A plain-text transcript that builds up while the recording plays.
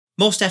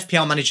Most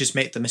FPL managers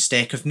make the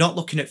mistake of not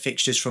looking at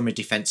fixtures from a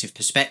defensive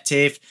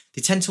perspective.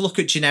 They tend to look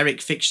at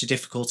generic fixture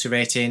difficulty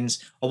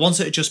ratings or ones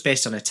that are just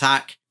based on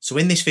attack. So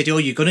in this video,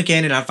 you're going to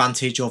gain an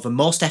advantage over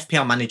most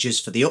FPL managers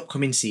for the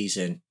upcoming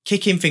season.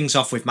 Kicking things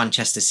off with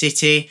Manchester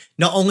City,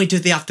 not only do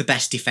they have the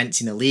best defence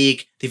in the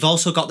league, they've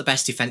also got the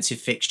best defensive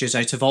fixtures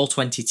out of all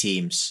 20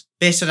 teams.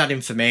 Based on that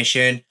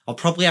information, I'll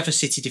probably have a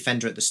City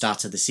defender at the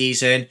start of the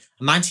season.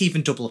 I might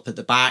even double up at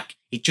the back.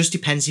 It just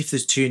depends if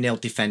there's two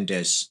nailed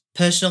defenders.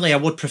 Personally, I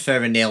would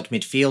prefer a nailed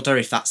midfielder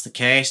if that's the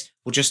case.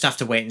 We'll just have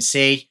to wait and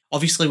see.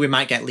 Obviously, we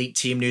might get leaked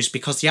team news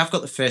because they have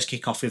got the first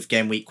kick-off of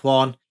game week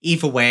 1.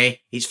 Either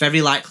way, it's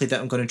very likely that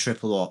I'm going to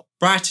triple up.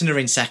 Brighton are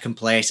in second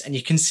place, and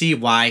you can see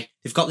why.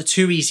 They've got the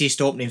two easiest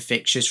opening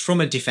fixtures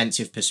from a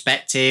defensive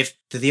perspective.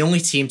 They're the only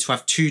team to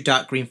have two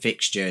dark green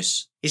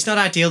fixtures. It's not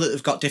ideal that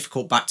they've got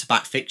difficult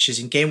back-to-back fixtures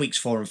in game weeks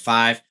 4 and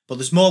 5, but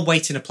there's more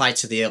weighting applied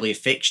to the earlier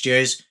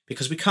fixtures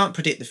because we can't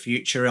predict the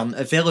future on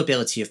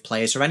availability of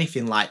players or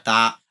anything like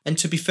that. And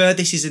to be fair,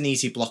 this is an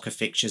easy block of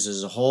fixtures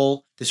as a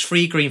whole. There's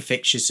 3 green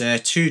fixtures there,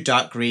 2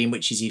 dark green,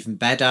 which is even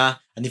better,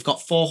 and they've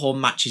got 4 home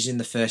matches in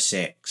the first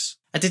 6.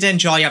 I did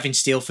enjoy having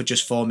Steele for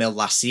just 4 mil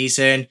last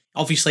season.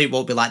 Obviously, it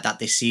won't be like that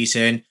this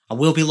season. I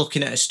will be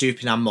looking at a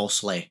Stupinam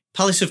mostly.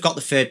 Palace have got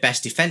the 3rd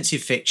best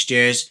defensive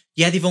fixtures.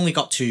 Yeah, they've only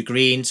got 2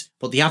 greens,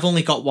 but they have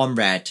only got 1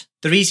 red.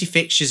 Their easy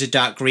fixtures are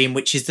dark green,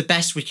 which is the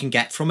best we can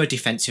get from a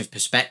defensive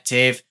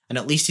perspective, and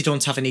at least they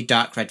don't have any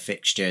dark red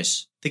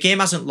fixtures. The game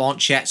hasn't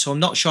launched yet, so I'm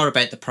not sure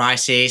about the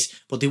prices,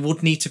 but they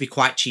would need to be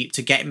quite cheap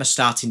to get him a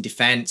starting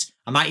defence.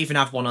 I might even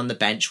have one on the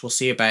bench, we'll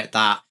see about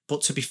that.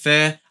 But to be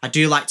fair, I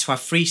do like to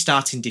have 3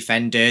 starting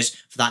defenders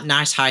for that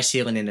nice high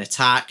ceiling in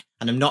attack,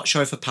 and I'm not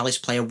sure if a Palace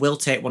player will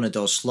take one of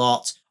those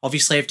slots.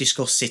 Obviously, I've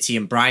discussed City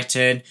and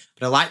Brighton,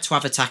 but I like to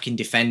have attacking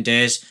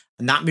defenders,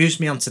 and that moves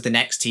me on to the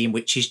next team,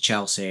 which is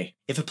Chelsea.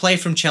 If a player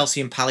from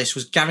Chelsea and Palace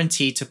was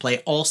guaranteed to play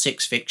all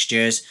 6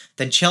 fixtures,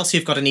 then Chelsea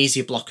have got an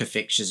easier block of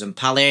fixtures than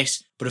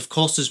Palace, but of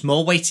course there's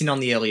more weighting on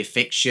the earlier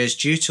fixtures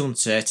due to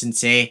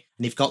uncertainty,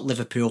 and they've got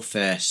Liverpool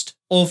first.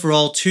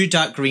 Overall, 2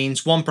 dark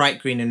greens, 1 bright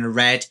green and a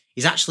red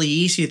is actually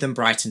easier than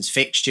Brighton's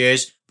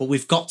fixtures, but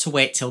we've got to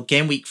wait till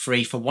game week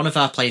 3 for one of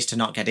our players to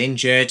not get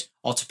injured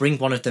or to bring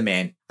one of them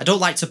in. I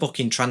don't like to book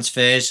in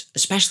transfers,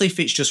 especially if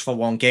it's just for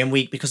one game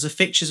week because the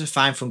fixtures are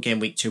fine from game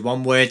week 2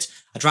 onwards.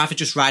 I'd rather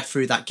just ride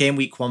through that game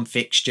week 1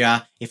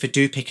 fixture if I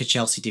do pick a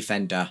Chelsea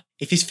defender.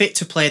 If he's fit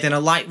to play, then I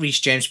like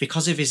Reece James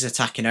because of his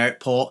attacking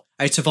output.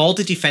 Out of all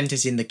the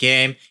defenders in the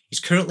game,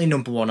 he's currently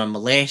number 1 on my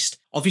list.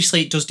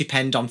 Obviously, it does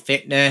depend on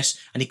fitness,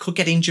 and he could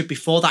get injured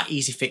before that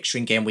easy fixture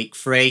in game week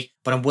 3,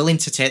 but I'm willing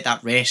to take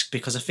that risk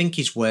because I think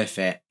he's worth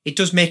it. It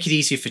does make it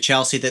easier for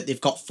Chelsea that they've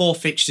got 4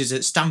 fixtures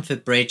at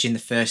Stamford Bridge in the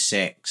first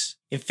 6.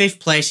 In 5th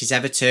place is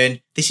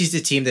Everton. This is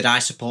the team that I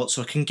support,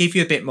 so I can give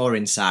you a bit more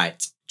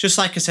insight. Just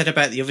like I said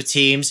about the other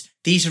teams,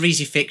 these are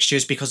easy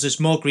fixtures because there's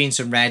more greens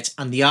than reds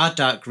and they are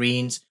dark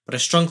greens, but I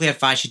strongly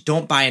advise you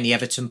don't buy any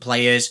Everton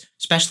players,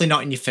 especially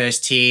not in your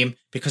first team,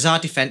 because our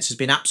defence has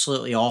been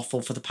absolutely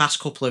awful for the past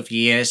couple of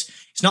years.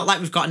 It's not like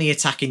we've got any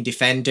attacking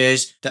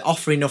defenders that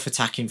offer enough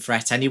attacking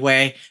threat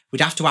anyway. We'd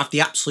have to have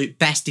the absolute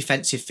best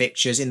defensive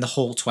fixtures in the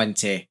whole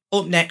 20.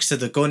 Up next are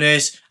the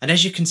Gunners, and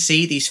as you can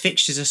see, these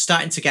fixtures are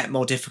starting to get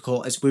more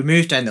difficult as we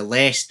move down the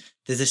list.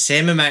 There's the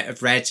same amount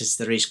of reds as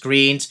there is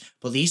greens,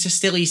 but these are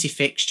still easy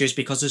fixtures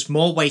because there's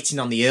more weighting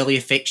on the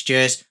earlier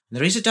fixtures, and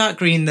there is a dark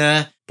green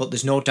there, but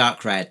there's no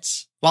dark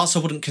reds. Whilst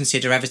I wouldn't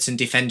consider Everton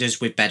defenders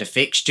with better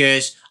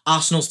fixtures,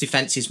 Arsenal's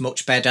defence is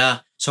much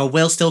better, so I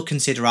will still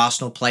consider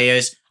Arsenal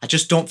players. I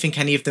just don't think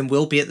any of them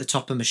will be at the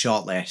top of my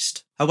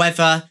shortlist.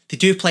 However, they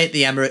do play at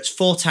the Emirates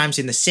 4 times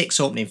in the 6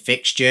 opening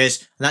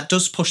fixtures, and that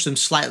does push them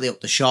slightly up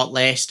the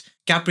shortlist.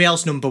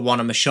 Gabriel's number 1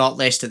 on my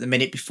shortlist at the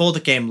minute before the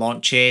game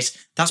launches.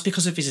 That's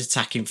because of his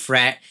attacking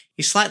threat.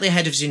 He's slightly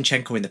ahead of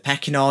Zinchenko in the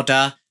pecking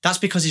order. That's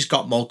because he's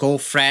got more goal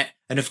threat.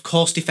 And of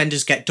course,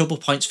 defenders get double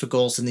points for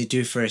goals than they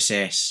do for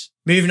assists.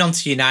 Moving on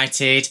to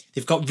United,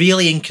 they've got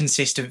really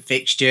inconsistent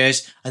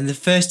fixtures and the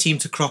first team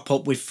to crop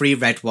up with 3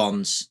 red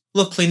ones.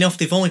 Luckily enough,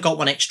 they've only got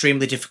 1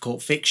 extremely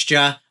difficult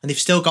fixture and they've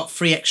still got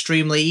 3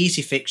 extremely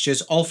easy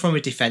fixtures, all from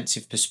a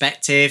defensive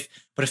perspective,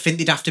 but I think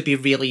they'd have to be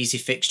really easy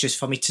fixtures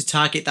for me to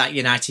target that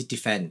United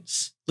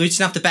defence.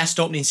 Luton have the best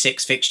opening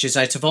 6 fixtures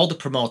out of all the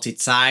promoted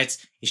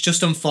sides. It's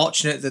just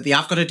unfortunate that they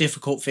have got a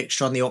difficult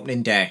fixture on the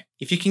opening day.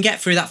 If you can get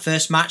through that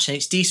first match, then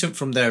it's decent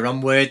from there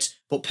onwards,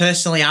 but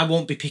personally I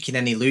won't be picking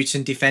any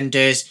Luton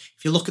defenders.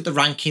 If you look at the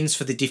rankings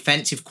for the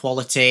defensive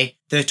quality,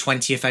 they're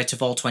 20th out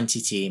of all 20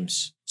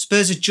 teams.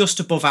 Spurs are just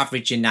above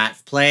average in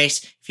 9th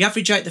place. If you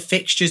average out the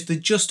fixtures, they're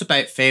just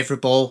about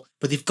favourable,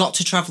 but they've got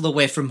to travel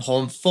away from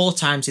home 4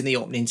 times in the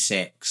opening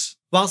 6.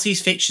 Whilst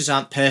these fixtures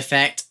aren't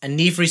perfect, and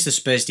neither is the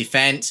Spurs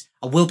defence,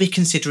 I will be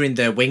considering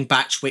their wing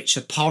backs, which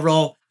are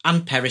Porro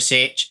and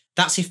Perisic.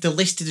 That's if they're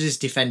listed as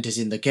defenders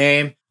in the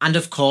game, and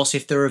of course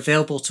if they're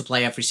available to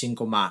play every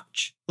single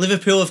match.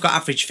 Liverpool have got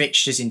average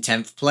fixtures in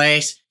 10th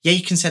place. Yeah,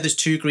 you can say there's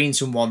 2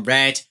 greens and 1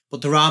 red,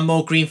 but there are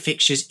more green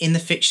fixtures in the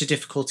fixture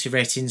difficulty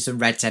ratings than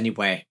reds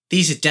anyway.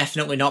 These are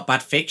definitely not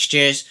bad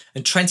fixtures,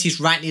 and Trent is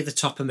right near the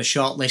top of my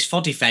shortlist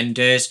for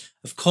defenders.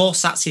 Of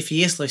course, that's if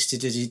he is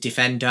listed as a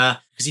defender,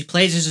 because he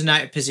played as an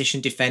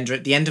out-of-position defender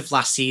at the end of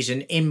last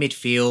season in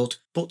midfield.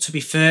 But to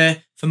be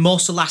fair, for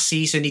most of last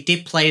season he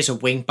did play as a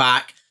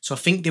wing-back, so I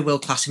think they will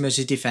class him as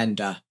a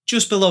defender.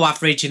 Just below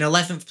average in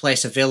 11th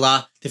place are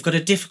Villa. They've got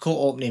a difficult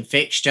opening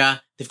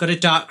fixture. They've got a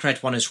dark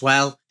red one as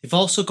well. They've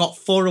also got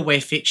 4 away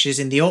fixtures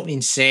in the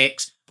opening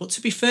 6. But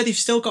to be fair, they've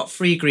still got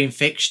 3 green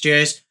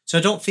fixtures, so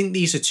I don't think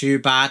these are too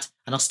bad,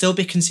 and I'll still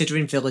be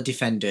considering Villa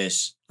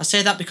defenders. I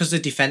say that because the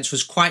defence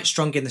was quite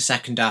strong in the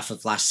second half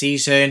of last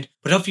season,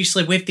 but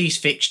obviously with these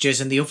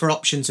fixtures and the other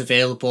options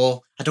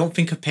available, I don't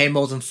think I'd pay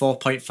more than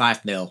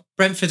 4.5 mil.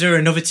 Brentford are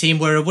another team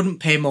where I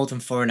wouldn't pay more than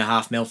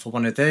 4.5 mil for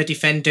one of their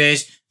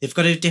defenders. They've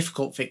got a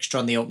difficult fixture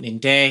on the opening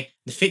day.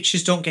 The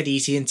fixtures don't get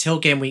easy until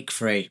game week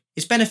 3.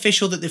 It's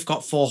beneficial that they've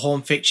got 4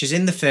 home fixtures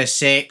in the first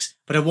 6,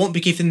 but I won't be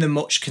giving them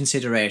much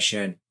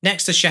consideration.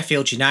 Next are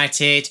Sheffield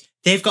United.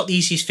 They've got the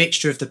easiest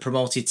fixture of the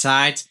promoted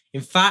sides. In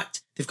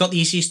fact, they've got the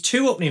easiest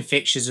 2 opening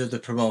fixtures of the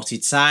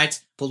promoted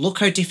sides, but look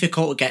how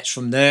difficult it gets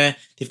from there.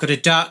 They've got a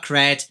dark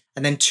red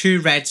and then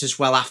 2 reds as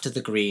well after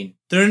the green.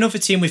 They're another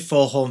team with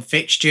 4 home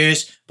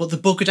fixtures, but they're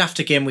buggered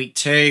after game week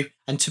 2,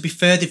 and to be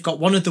fair, they've got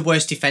one of the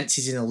worst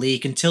defences in the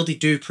league until they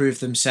do prove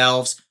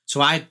themselves,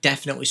 so I'd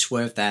definitely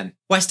swerve them.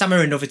 West Ham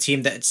are another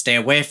team that I'd stay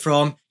away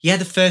from. Yeah,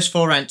 the first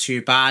 4 aren't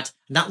too bad,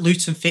 and that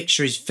Luton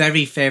fixture is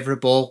very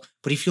favourable,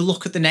 but if you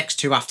look at the next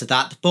 2 after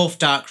that, they're both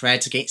dark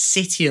reds against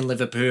City and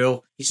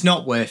Liverpool. It's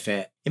not worth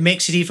it. It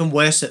makes it even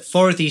worse that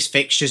 4 of these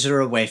fixtures are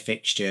away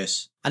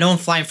fixtures. I know I'm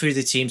flying through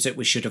the teams that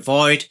we should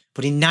avoid,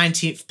 but in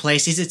 19th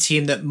place is a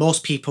team that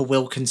most people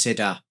will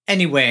consider.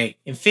 Anyway,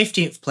 in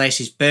 15th place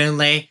is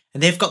Burnley,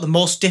 and they've got the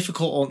most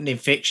difficult opening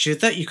fixture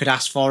that you could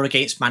ask for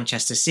against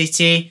Manchester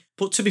City,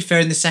 but to be fair,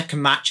 in the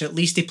second match at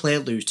least they play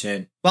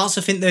Luton. Whilst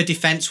I think their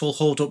defence will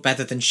hold up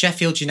better than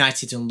Sheffield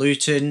United and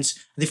Luton's,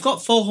 and they've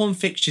got 4 home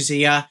fixtures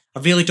here, I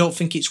really don't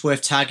think it's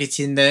worth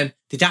targeting them.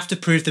 They'd have to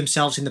prove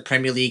themselves in the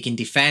Premier League in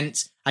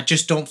defence. I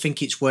just don't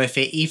think it's worth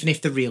it, even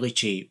if they're really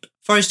cheap.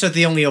 Forest are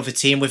the only other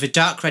team with a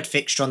dark red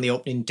fixture on the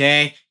opening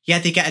day. Yeah,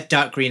 they get a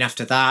dark green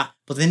after that,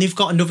 but then they've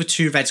got another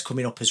 2 reds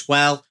coming up as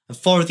well, and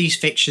 4 of these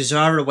fixtures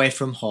are away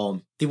from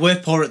home. They were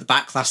poor at the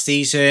back last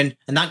season,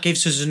 and that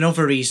gives us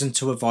another reason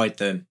to avoid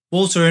them.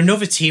 Wolves are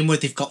another team where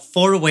they've got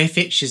 4 away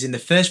fixtures in the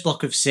first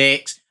block of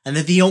 6, and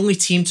they're the only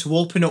team to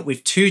open up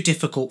with 2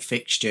 difficult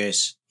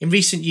fixtures. In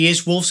recent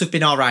years, Wolves have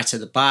been alright at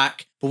the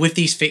back, but with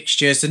these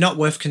fixtures, they're not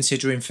worth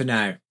considering for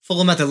now.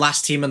 Fulham are the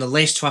last team on the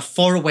list to have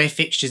 4 away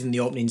fixtures in the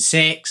opening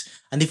 6,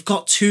 and they've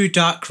got 2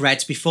 dark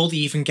reds before they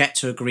even get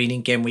to a green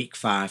in game week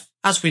 5.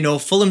 As we know,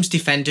 Fulham's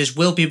defenders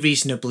will be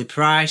reasonably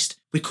priced.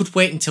 We could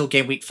wait until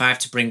game week 5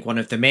 to bring one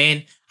of them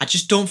in. I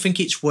just don't think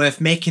it's worth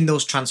making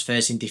those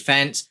transfers in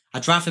defence.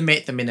 I'd rather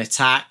make them in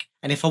attack,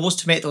 and if I was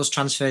to make those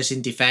transfers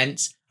in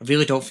defence, I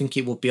really don't think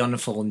it would be on a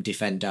Fulham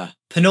defender.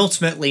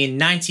 Penultimately, in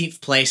 19th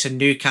place are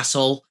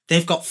Newcastle.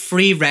 They've got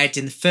 3 red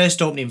in the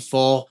first opening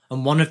 4,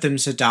 and one of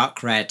them's a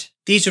dark red.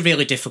 These are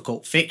really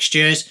difficult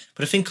fixtures,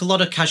 but I think a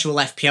lot of casual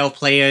FPL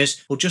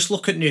players will just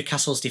look at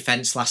Newcastle's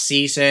defence last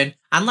season,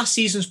 and last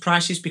season's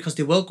prices because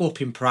they will go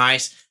up in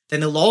price.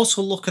 Then they'll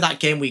also look at that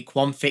game week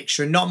 1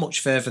 fixture and not much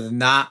further than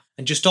that,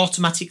 and just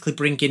automatically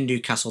bring in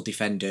Newcastle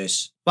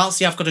defenders. Whilst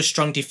they have got a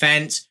strong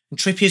defence, and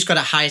Trippier's got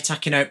a high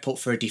attacking output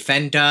for a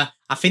defender,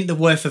 I think they're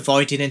worth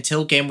avoiding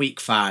until game week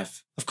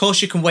 5. Of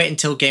course, you can wait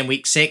until game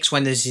week 6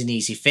 when there's an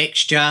easy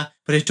fixture,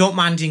 but I don't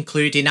mind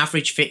including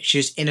average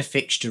fixtures in a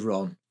fixture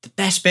run. The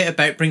best bit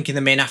about bringing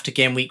them in after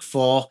game week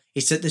 4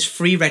 is that there's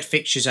 3 red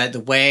fixtures out the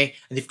way,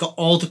 and they've got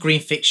all the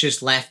green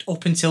fixtures left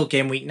up until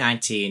game week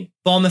 19.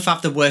 Bournemouth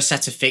have the worst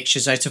set of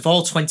fixtures out of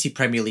all 20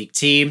 Premier League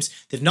teams.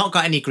 They've not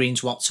got any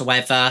greens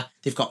whatsoever.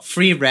 They've got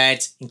 3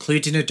 reds,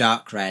 including a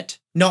dark red.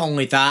 Not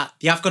only that,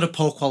 they have got a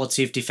poor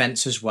quality of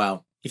defence as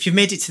well. If you've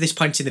made it to this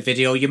point in the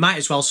video, you might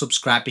as well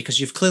subscribe because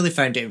you've clearly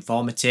found it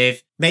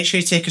informative. Make sure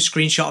you take a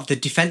screenshot of the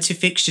defensive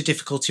fixture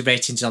difficulty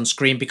ratings on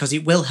screen because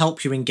it will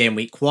help you in game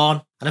week 1.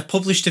 And I've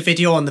published a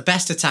video on the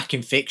best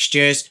attacking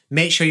fixtures.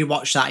 Make sure you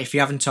watch that if you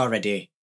haven't already.